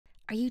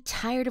Are you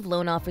tired of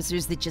loan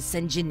officers that just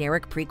send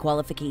generic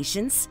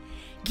pre-qualifications?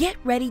 Get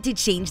ready to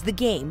change the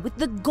game with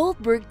the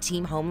Goldberg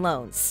Team Home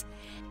Loans.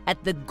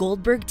 At the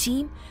Goldberg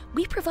Team,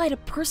 we provide a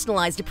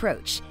personalized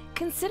approach,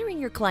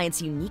 considering your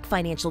client's unique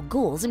financial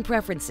goals and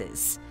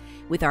preferences.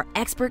 With our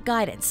expert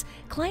guidance,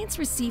 clients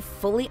receive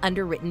fully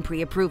underwritten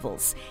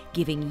pre-approvals,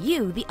 giving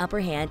you the upper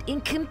hand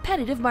in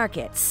competitive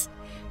markets.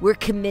 We're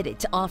committed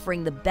to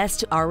offering the best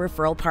to our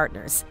referral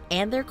partners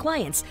and their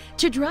clients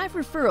to drive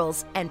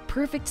referrals and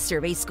perfect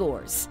survey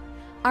scores.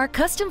 Our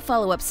custom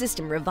follow-up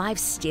system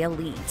revives stale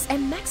leads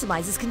and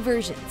maximizes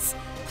conversions.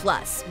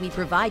 Plus, we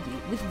provide you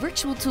with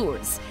virtual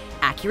tours,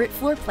 accurate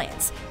floor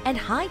plans, and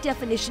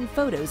high-definition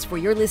photos for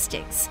your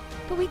listings.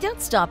 But we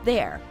don't stop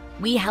there.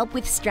 We help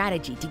with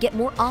strategy to get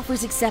more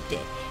offers accepted,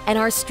 and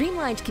our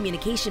streamlined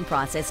communication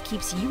process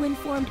keeps you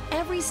informed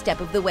every step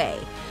of the way,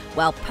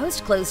 while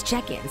post-close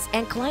check-ins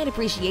and client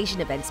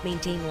appreciation events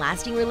maintain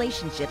lasting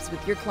relationships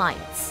with your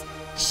clients.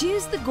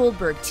 Choose the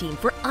Goldberg Team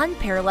for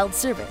unparalleled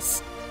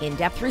service,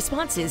 in-depth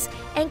responses,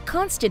 and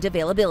constant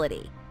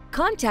availability.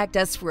 Contact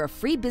us for a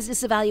free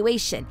business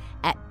evaluation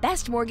at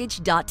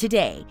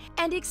bestmortgage.today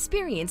and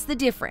experience the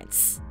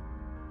difference.